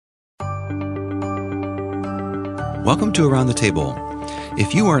Welcome to Around the Table.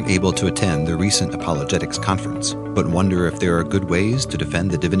 If you aren't able to attend the recent Apologetics conference, but wonder if there are good ways to defend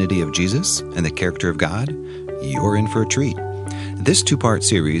the divinity of Jesus and the character of God, you're in for a treat. This two-part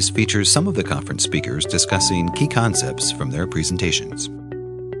series features some of the conference speakers discussing key concepts from their presentations.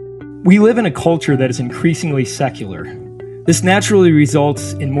 We live in a culture that is increasingly secular. This naturally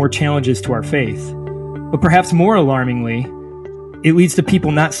results in more challenges to our faith. But perhaps more alarmingly, it leads to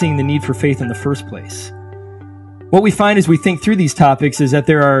people not seeing the need for faith in the first place. What we find as we think through these topics is that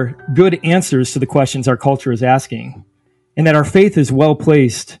there are good answers to the questions our culture is asking, and that our faith is well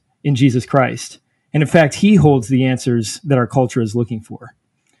placed in Jesus Christ. And in fact, He holds the answers that our culture is looking for.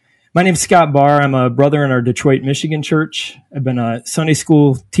 My name is Scott Bahr. I'm a brother in our Detroit, Michigan church. I've been a Sunday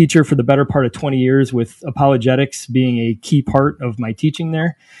school teacher for the better part of 20 years, with apologetics being a key part of my teaching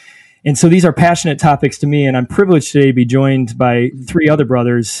there. And so these are passionate topics to me, and I'm privileged today to be joined by three other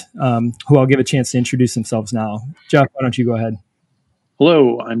brothers who I'll give a chance to introduce themselves now. Jeff, why don't you go ahead?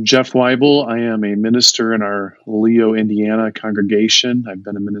 Hello, I'm Jeff Waibel. I am a minister in our Leo, Indiana congregation. I've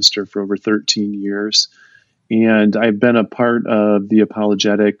been a minister for over 13 years, and I've been a part of the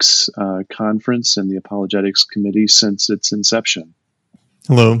Apologetics conference and the Apologetics committee since its inception.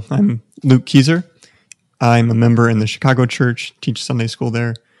 Hello, I'm Luke Kieser. I'm a member in the Chicago church, teach Sunday school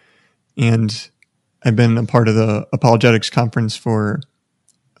there. And I've been a part of the Apologetics conference for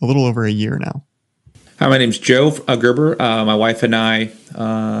a little over a year now. Hi, my name's Joe Gerber. My wife and I,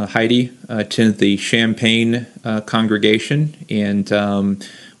 Heidi, attend the Champaign congregation, and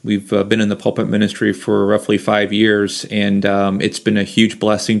we've been in the pulpit ministry for roughly 5 years, and it's been a huge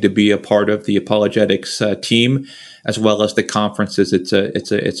blessing to be a part of the Apologetics team as well as the conferences.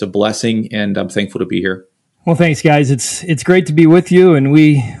 It's a blessing, and I'm thankful to be here. Well, thanks, guys. It's great to be with you, and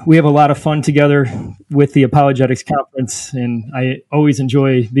we have a lot of fun together with the Apologetics Conference, and I always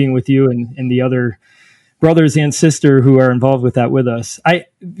enjoy being with you and the other brothers and sister who are involved with that with us.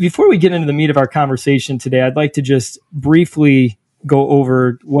 Before we get into the meat of our conversation today, I'd like to just briefly go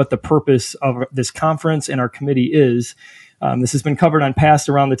over what the purpose of this conference and our committee is. This has been covered on past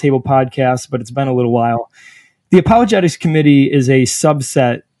Around the Table podcasts, but it's been a little while. The Apologetics Committee is a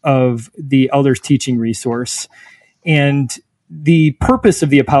subset of the Elders Teaching Resource. And the purpose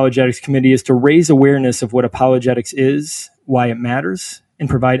of the Apologetics Committee is to raise awareness of what apologetics is, why it matters, and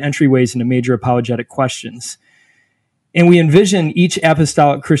provide entryways into major apologetic questions. And we envision each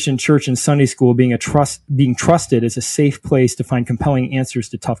apostolic Christian church and Sunday school being trusted as a safe place to find compelling answers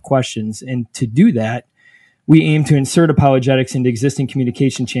to tough questions. And to do that, we aim to insert apologetics into existing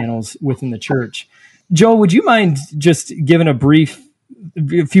communication channels within the church. Joe, would you mind just giving a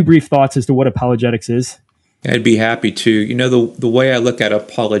few brief thoughts as to what apologetics is? I'd be happy to. You know, the way I look at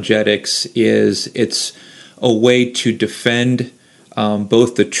apologetics is it's a way to defend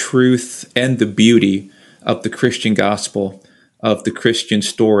both the truth and the beauty of the Christian gospel, of the Christian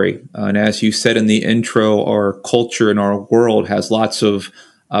story. And as you said in the intro, our culture and our world has lots of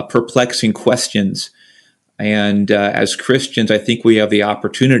perplexing questions. And as Christians, I think we have the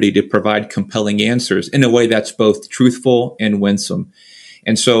opportunity to provide compelling answers in a way that's both truthful and winsome.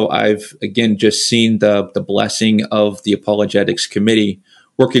 And so I've, again, just seen the blessing of the Apologetics Committee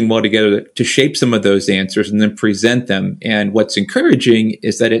working well together to shape some of those answers and then present them. And what's encouraging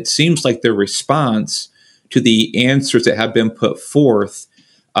is that it seems like the response to the answers that have been put forth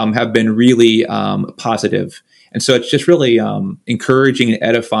have been really positive. And so it's just really encouraging and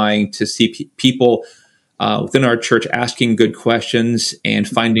edifying to see people within our church asking good questions and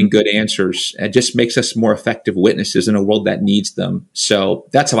finding good answers. It just makes us more effective witnesses in a world that needs them. So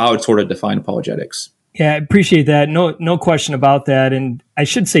that's how I would sort of define apologetics. Yeah, I appreciate that. No question about that. And I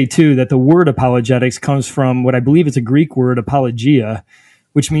should say, too, that the word apologetics comes from what I believe is a Greek word, apologia,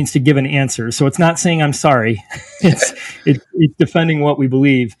 which means to give an answer. So it's not saying I'm sorry. It's defending what we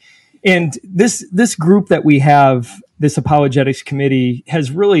believe. And this group that we have, this Apologetics Committee,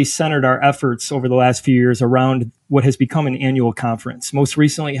 has really centered our efforts over the last few years around what has become an annual conference, most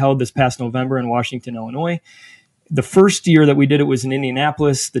recently held this past November in Washington, Illinois. The first year that we did it was in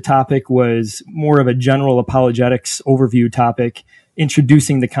Indianapolis. The topic was more of a general apologetics overview topic,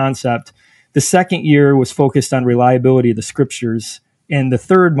 introducing the concept. The second year was focused on reliability of the scriptures. And the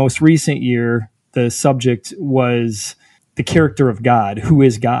third, most recent year, the subject was the character of God. Who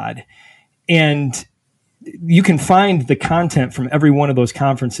is God? And you can find the content from every one of those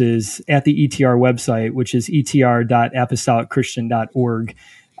conferences at the ETR website, which is etr.apostolicchristian.org.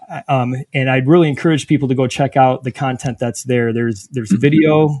 And I'd really encourage people to go check out the content that's there. There's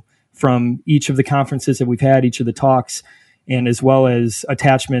video from each of the conferences that we've had, each of the talks, and as well as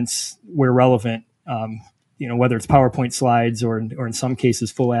attachments where relevant, whether it's PowerPoint slides or in some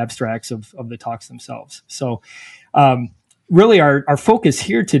cases, full abstracts of the talks themselves. So Really, our focus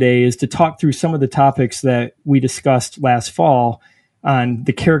here today is to talk through some of the topics that we discussed last fall on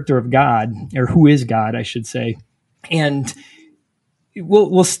the character of God, or who is God, I should say. And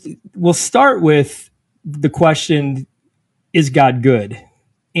we'll start with the question, is God good?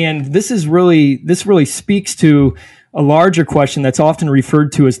 And this really speaks to a larger question that's often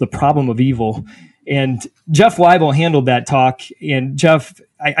referred to as the problem of evil. And Jeff Waibel handled that talk. And Jeff,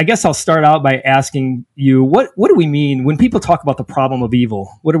 I guess I'll start out by asking you, what do we mean when people talk about the problem of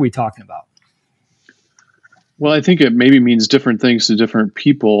evil? What are we talking about? Well, I think it maybe means different things to different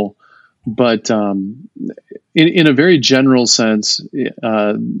people, but in a very general sense,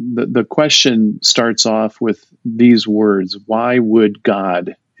 the question starts off with these words: "Why would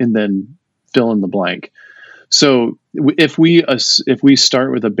God?" and then fill in the blank. So if we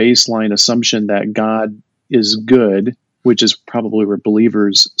start with a baseline assumption that God is good, which is probably where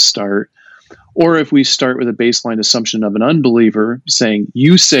believers start, or if we start with a baseline assumption of an unbeliever saying,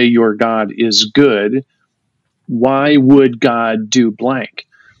 "You say your God is good, why would God do blank?"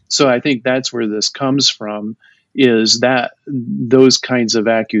 So I think that's where this comes from, is that those kinds of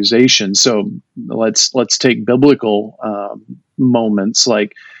accusations. So let's take biblical moments,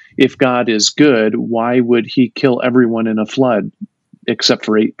 like, if God is good, why would he kill everyone in a flood except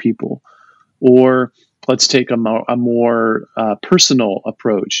for 8 people? Or let's take a more personal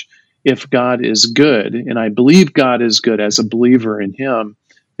approach. If God is good, and I believe God is good as a believer in him,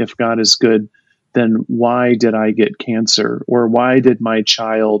 if God is good, then why did I get cancer? Or why did my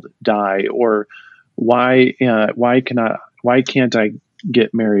child die? Or why can't I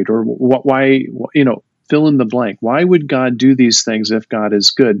get married? Or why, fill in the blank. Why would God do these things if God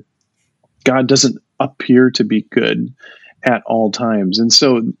is good? God doesn't appear to be good at all times. And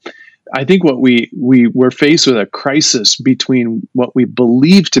so I think what we're faced with a crisis between what we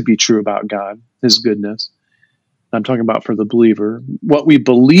believe to be true about God, his goodness. I'm talking about for the believer, what we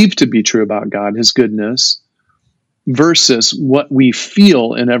believe to be true about God, his goodness, versus what we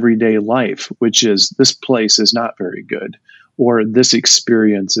feel in everyday life, which is, this place is not very good, or this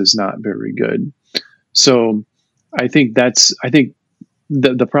experience is not very good. So I think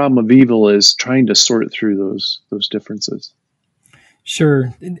the problem of evil is trying to sort through those differences.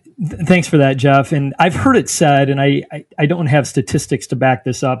 Sure. Thanks for that, Jeff. And I've heard it said, and I don't have statistics to back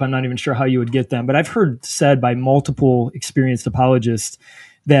this up. I'm not even sure how you would get them, but I've heard said by multiple experienced apologists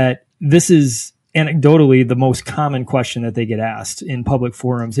that this is anecdotally the most common question that they get asked in public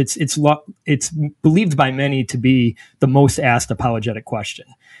forums. It's believed by many to be the most asked apologetic question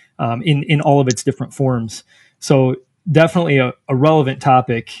in all of its different forms. So definitely a relevant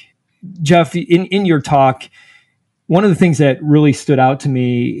topic. Jeff, in your talk, one of the things that really stood out to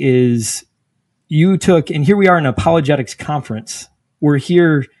me is you took, and here we are in an apologetics conference. We're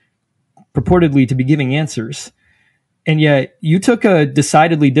here purportedly to be giving answers. And yet you took a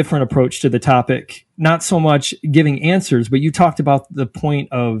decidedly different approach to the topic, not so much giving answers, but you talked about the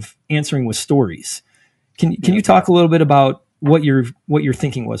point of answering with stories. Can you talk a little bit about what your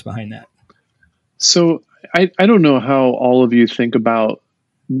thinking was behind that? So I don't know how all of you think about,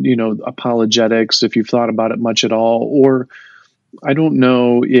 apologetics, if you've thought about it much at all, or I don't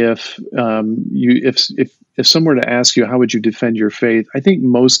know if someone were to ask you, how would you defend your faith? I think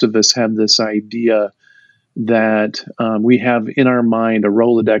most of us have this idea that we have in our mind a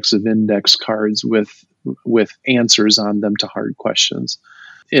Rolodex of index cards with answers on them to hard questions.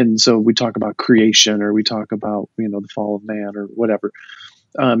 And so we talk about creation, or we talk about, the fall of man, or whatever.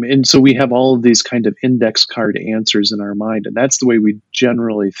 And so we have all of these kind of index card answers in our mind. And that's the way we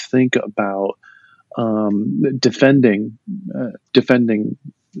generally think about defending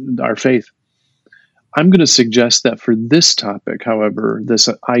our faith. I'm going to suggest that for this topic, however, this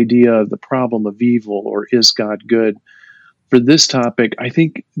idea of the problem of evil, or is God good, for this topic, I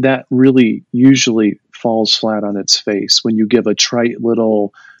think that really usually falls flat on its face when you give a trite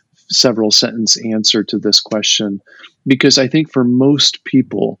little several sentence answer to this question, because I think for most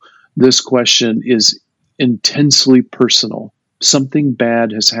people, this question is intensely personal. Something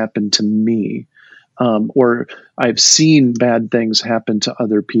bad has happened to me, or I've seen bad things happen to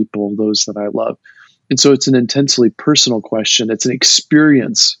other people, those that I love. And so it's an intensely personal question. It's an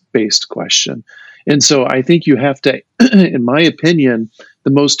experience-based question. And so I think you have to, in my opinion, the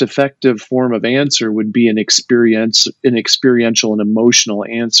most effective form of answer would be an experiential and emotional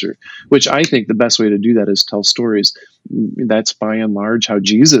answer, which I think the best way to do that is tell stories. That's by and large how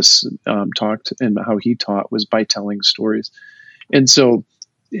Jesus talked, and how he taught was by telling stories. And so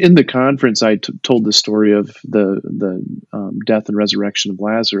in the conference, I told the story of the death and resurrection of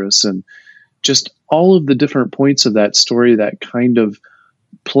Lazarus, and just all of the different points of that story that kind of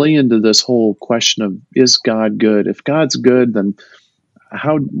play into this whole question of, is God good? If God's good, then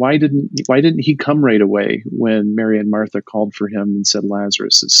why didn't he come right away when Mary and Martha called for him and said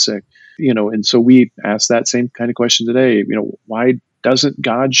Lazarus is sick? And so we ask that same kind of question today. Why doesn't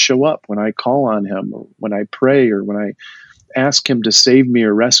God show up when I call on him, or when I pray, or when I ask him to save me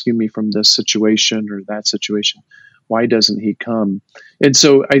or rescue me from this situation or that situation? Why doesn't he come? And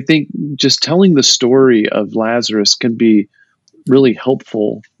so I think just telling the story of Lazarus can be really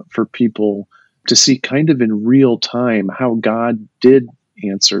helpful for people to see kind of in real time how God did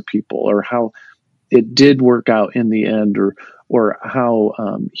answer people, or how it did work out in the end, or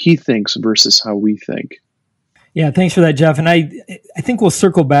how he thinks versus how we think. Yeah, thanks for that, Jeff. And I think we'll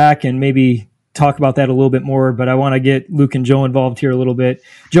circle back and maybe talk about that a little bit more, but I want to get Luke and Joe involved here a little bit.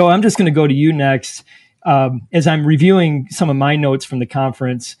 Joe, I'm just going to go to you next. As I'm reviewing some of my notes from the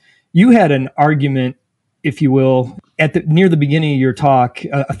conference, you had an argument, if you will, near the beginning of your talk,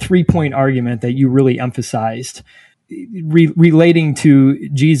 a 3-point argument that you really emphasized, relating to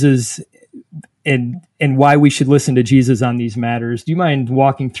Jesus and why we should listen to Jesus on these matters. Do you mind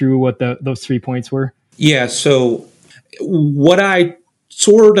walking through what those 3 points were? Yeah, so what I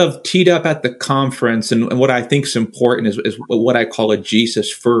sort of teed up at the conference, and what I think is important, is what I call a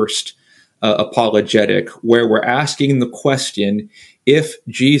Jesus first apologetic, where we're asking the question, if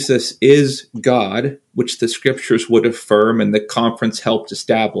Jesus is God, which the scriptures would affirm and the conference helped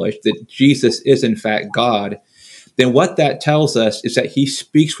establish that Jesus is in fact God, then what that tells us is that he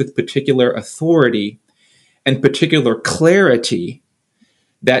speaks with particular authority and particular clarity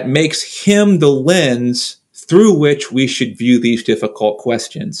that makes him the lens through which we should view these difficult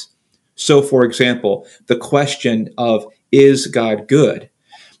questions. So, for example, the question of, is God good?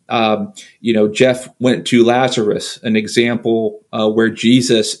 Jeff went to Lazarus, an example where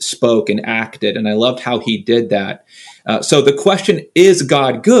Jesus spoke and acted, and I loved how he did that. So the question, is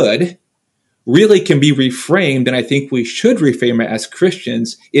God good, really can be reframed, and I think we should reframe it as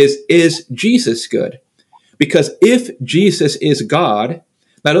Christians, is Jesus good? Because if Jesus is God,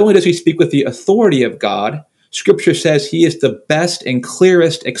 not only does he speak with the authority of God, Scripture says he is the best and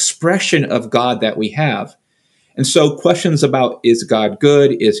clearest expression of God that we have. And so questions about, is God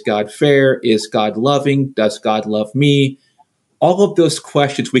good? Is God fair? Is God loving? Does God love me? All of those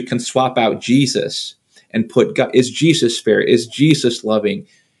questions we can swap out Jesus and put God. Is Jesus fair? Is Jesus loving?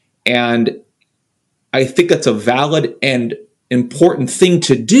 And I think that's a valid and important thing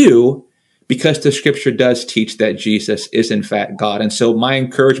to do, because the scripture does teach that Jesus is in fact God. And so my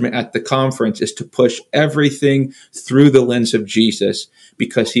encouragement at the conference is to push everything through the lens of Jesus,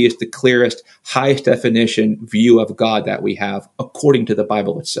 because he is the clearest, highest definition view of God that we have, according to the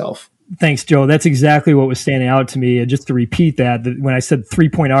Bible itself. Thanks, Joe. That's exactly what was standing out to me. And just to repeat that when I said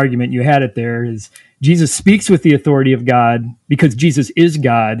 3-point argument, you had it there, is Jesus speaks with the authority of God because Jesus is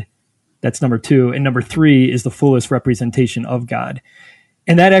God. That's number 2. And number 3 is the fullest representation of God.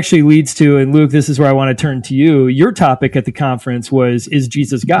 And that actually leads to, and Luke, this is where I want to turn to you. Your topic at the conference was, is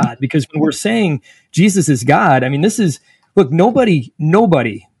Jesus God? Because when we're saying Jesus is God, I mean, look,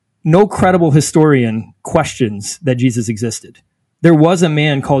 no credible historian questions that Jesus existed. There was a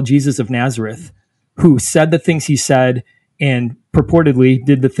man called Jesus of Nazareth who said the things he said and purportedly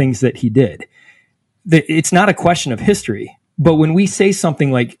did the things that he did. It's not a question of history. But when we say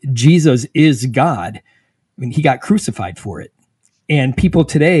something like Jesus is God, I mean, he got crucified for it. And people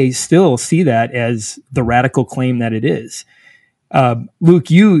today still see that as the radical claim that it is.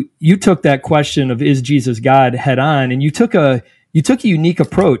 Luke, you took that question of, is Jesus God, head on, and you took a unique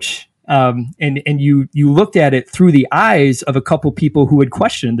approach, and you looked at it through the eyes of a couple people who had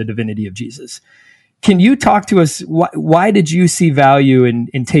questioned the divinity of Jesus. Can you talk to us? Why did you see value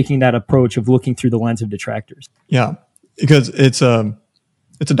in taking that approach of looking through the lens of detractors? Yeah, because it's a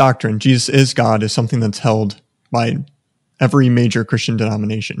doctrine. Jesus is God is something that's held by every major Christian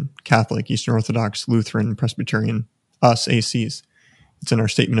denomination: Catholic, Eastern Orthodox, Lutheran, Presbyterian, us ACs. It's in our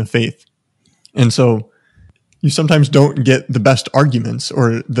statement of faith. And so you sometimes don't get the best arguments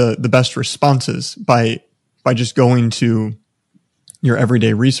or the best responses by just going to your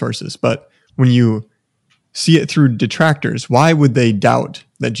everyday resources. But when you see it through detractors, why would they doubt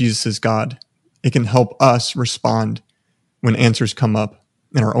that Jesus is God? It can help us respond when answers come up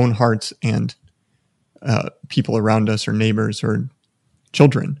in our own hearts and people around us, or neighbors, or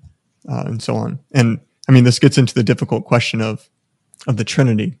children, and so on. And I mean, this gets into the difficult question of the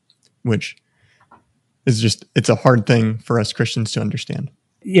Trinity, which is it's a hard thing for us Christians to understand.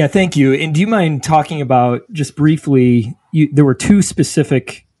 Yeah, thank you. And do you mind talking about, just briefly, there were 2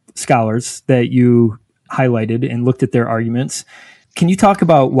 specific scholars that you highlighted and looked at their arguments. Can you talk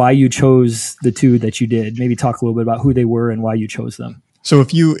about why you chose the 2 that you did? Maybe talk a little bit about who they were and why you chose them. So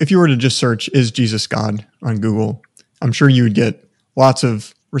if you were to just search, "Is Jesus God?" on Google, I'm sure you would get lots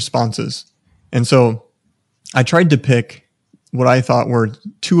of responses. And so I tried to pick what I thought were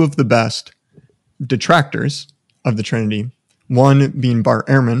two of the best detractors of the Trinity. One being Bahr,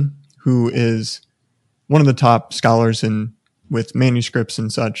 who is one of the top scholars with manuscripts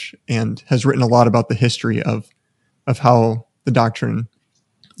and such, and has written a lot about the history of how the doctrine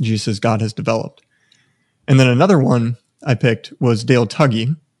Jesus is God has developed. And then another one I picked was Dale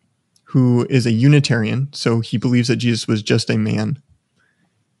Tuggy, who is a Unitarian, so he believes that Jesus was just a man.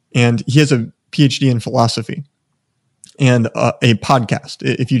 And he has a PhD in philosophy and a podcast.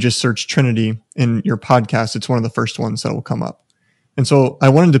 If you just search Trinity in your podcast, it's one of the first ones that will come up. And so I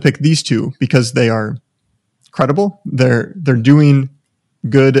wanted to pick these two because they are credible. They're doing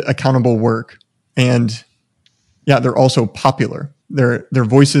good, accountable work. And yeah, they're also popular. They're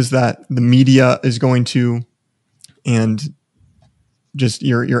voices that the media is going to, and just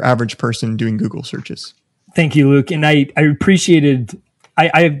your average person doing Google searches. Thank you, Luke. And I appreciated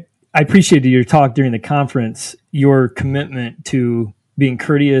your talk during the conference, your commitment to being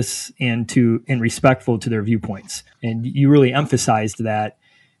courteous and respectful to their viewpoints. And you really emphasized that.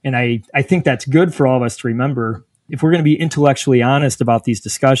 And I think that's good for all of us to remember. If we're going to be intellectually honest about these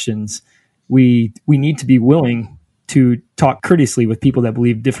discussions, we need to be willing to talk courteously with people that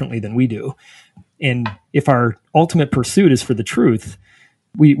believe differently than we do. And if our ultimate pursuit is for the truth,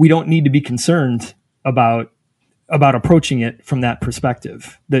 we don't need to be concerned about approaching it from that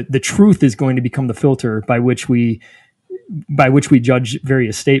perspective. The truth is going to become the filter by which we judge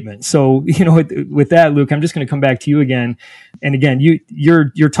various statements. So, with that, Luke, I'm just going to come back to you again. And again,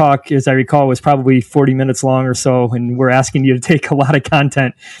 your talk, as I recall, was probably 40 minutes long or so, and we're asking you to take a lot of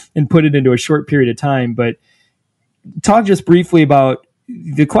content and put it into a short period of time. But talk just briefly about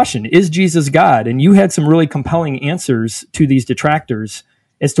the question, is Jesus God? And you had some really compelling answers to these detractors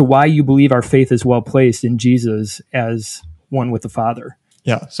as to why you believe our faith is well placed in Jesus as one with the Father.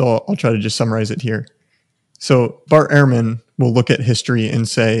 Yeah, so I'll try to just summarize it here. So Bahr will look at history and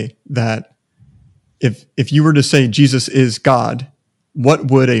say that if you were to say Jesus is God,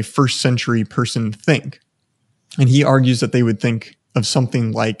 what would a first century person think? And he argues that they would think of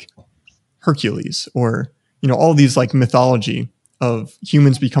something like Hercules, or all these like mythology of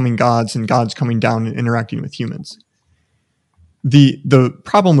humans becoming gods and gods coming down and interacting with humans. The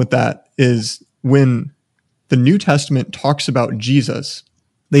problem with that is when the New Testament talks about Jesus,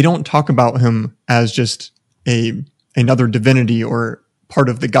 they don't talk about him as just another divinity or part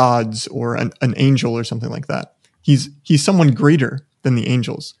of the gods or an angel or something like that. He's someone greater than the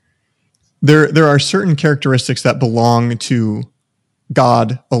angels. There are certain characteristics that belong to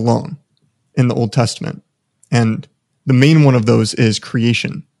God alone in the Old Testament. And the main one of those is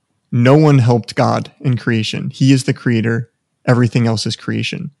creation. No one helped God in creation. He is the creator. Everything else is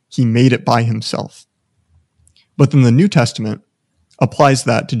creation. He made it by himself. But then the New Testament applies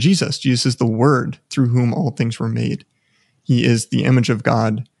that to Jesus. Jesus is the Word through whom all things were made. He is the image of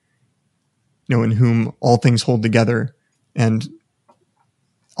God, in whom all things hold together, and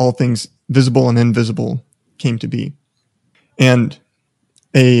all things visible and invisible came to be. And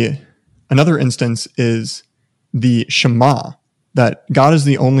another instance is the Shema, that God is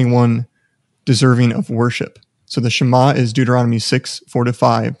the only one deserving of worship. So the Shema is Deuteronomy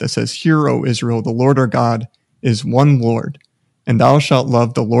 6:4-5 that says, "Hear, O Israel, the Lord our God is one Lord, and thou shalt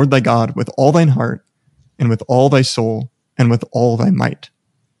love the Lord thy God with all thine heart, and with all thy soul, and with all thy might."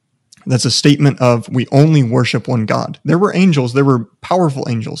 That's a statement of we only worship one God. There were angels, there were powerful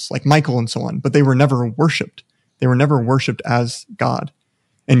angels like Michael and so on, but they were never worshipped. They were never worshipped as God.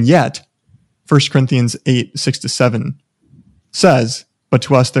 And yet, 1 Corinthians 8:6-7 says, "But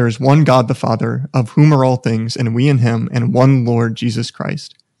to us there is one God the Father, of whom are all things, and we in him, and one Lord Jesus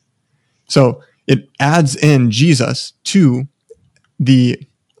Christ." So it adds in Jesus to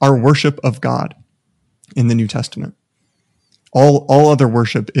our worship of God in the New Testament. All other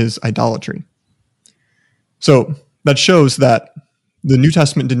worship is idolatry. So that shows that the New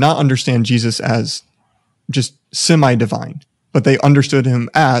Testament did not understand Jesus as just semi-divine, but they understood him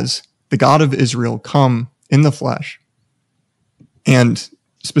as the God of Israel come in the flesh, and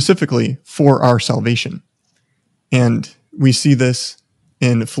specifically for our salvation. And we see this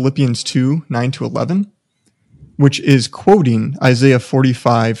in Philippians 2:9-11, which is quoting Isaiah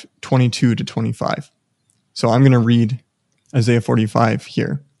 45:22-25. So I'm going to read Isaiah 45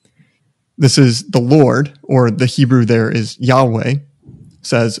 here. This is the Lord, or the Hebrew there is Yahweh,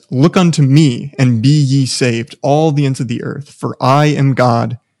 says, "Look unto me, and be ye saved, all the ends of the earth, for I am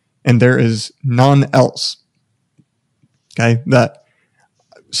God, and there is none else." Okay,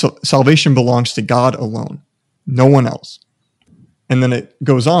 so salvation belongs to God alone, no one else. And then it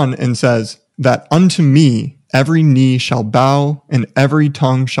goes on and says that unto me every knee shall bow and every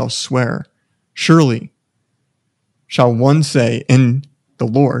tongue shall swear. Surely shall one say, in the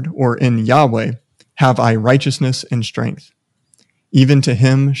Lord, or in Yahweh, have I righteousness and strength. Even to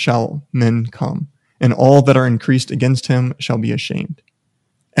him shall men come, and all that are increased against him shall be ashamed.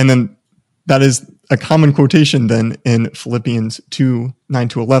 And then that is a common quotation then in Philippians 2,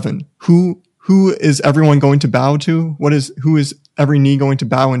 9-11. Who is everyone going to bow to? Who is every knee going to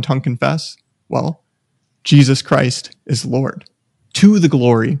bow and tongue confess? Well, Jesus Christ is Lord, to the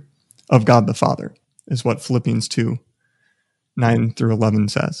glory of God the Father, is what Philippians 2, 9-11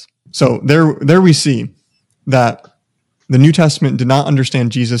 says. So there we see that the New Testament did not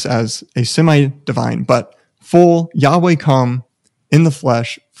understand Jesus as a semi-divine, but full Yahweh come in the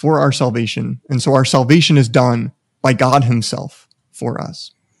flesh for our salvation. And so our salvation is done by God himself for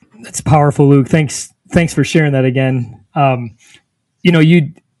us. That's powerful, Luke. Thanks for sharing that again. When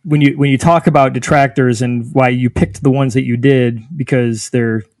you talk about detractors and why you picked the ones that you did, because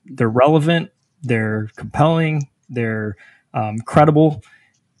they're relevant, they're compelling, they're credible.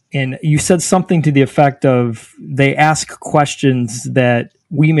 And you said something to the effect of they ask questions that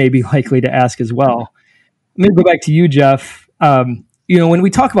we may be likely to ask as well. Let me go back to you, Jeff. When we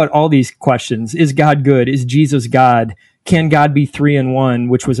talk about all these questions, is God good? Is Jesus God? Can God be 3 in 1,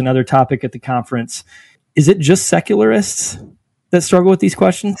 which was another topic at the conference? Is it just secularists that struggle with these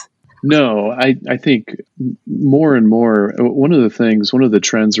questions? No, I think more and more, one of the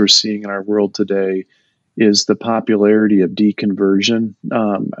trends we're seeing in our world today is the popularity of deconversion.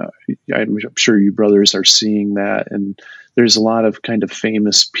 I'm sure you brothers are seeing that. And there's a lot of kind of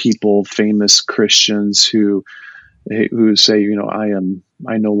famous people, famous Christians who say,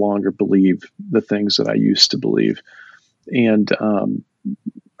 I no longer believe the things that I used to believe. And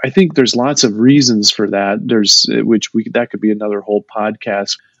I think there's lots of reasons for that. That could be another whole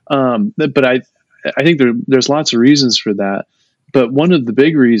podcast. But I think there's lots of reasons for that. But one of the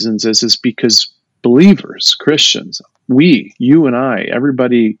big reasons is because believers, Christians, you and I,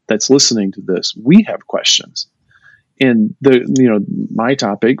 everybody that's listening to this, we have questions. And my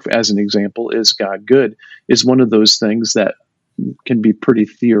topic, as an example, is God good, is one of those things that can be pretty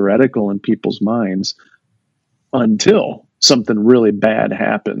theoretical in people's minds until something really bad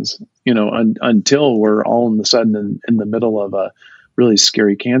happens, until we're all of a sudden in the middle of a really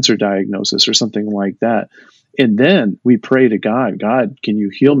scary cancer diagnosis or something like that. And then we pray to God, can you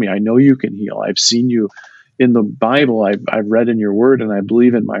heal me? I know you can heal. I've seen you in the Bible. I've read in your word, and I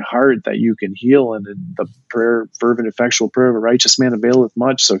believe in my heart that you can heal. And the fervent, effectual prayer of a righteous man availeth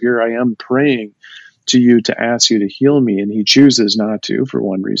much. So here I am praying to you to ask you to heal me. And he chooses not to for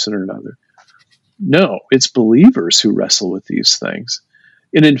one reason or another. No, it's believers who wrestle with these things.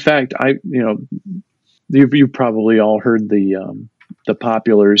 And in fact, you've probably all heard the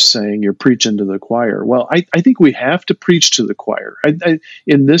populars saying you're preaching to the choir. Well, I think we have to preach to the choir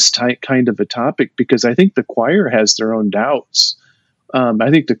in this kind of a topic, because I think the choir has their own doubts.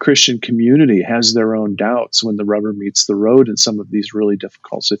 I think the Christian community has their own doubts when the rubber meets the road in some of these really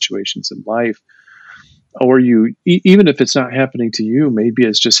difficult situations in life. Or even if it's not happening to you, maybe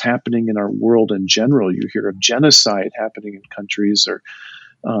it's just happening in our world in general. You hear of genocide happening in countries, or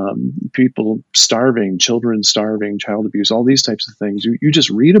people starving, children starving, child abuse, all these types of things. You just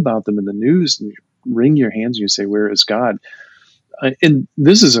read about them in the news and you wring your hands and you say, where is God? And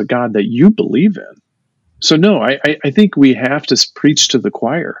this is a God that you believe in. So no, I think we have to preach to the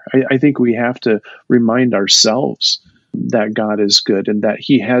choir. I think we have to remind ourselves that God is good and that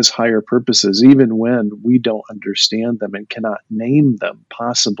he has higher purposes, even when we don't understand them and cannot name them,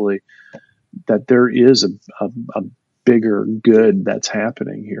 possibly, that there is a bigger good that's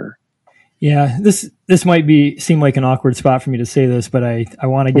happening here. Yeah, this might seem like an awkward spot for me to say this, but I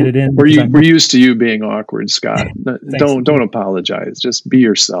want to get it in. We're used to you being awkward, Scott. Don't apologize. Just be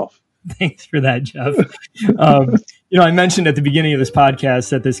yourself. Thanks for that, Jeff. I mentioned at the beginning of this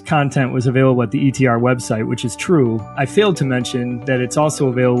podcast that this content was available at the ETR website, which is true. I failed to mention that it's also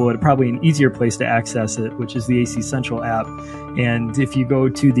available at probably an easier place to access it, which is the AC Central app. And if you go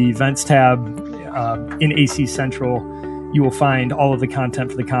to the events tab in AC Central, you will find all of the content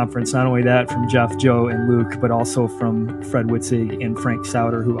for the conference. Not only that from Jeff, Joe, and Luke, but also from Fred Witzig and Frank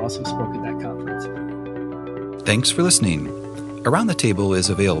Sauter, who also spoke at that conference. Thanks for listening. Around the Table is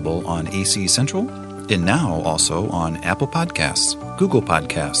available on AC Central and now also on Apple Podcasts, Google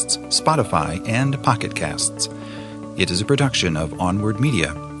Podcasts, Spotify, and Pocket Casts. It is a production of Onward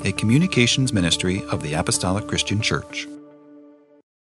Media, a communications ministry of the Apostolic Christian Church.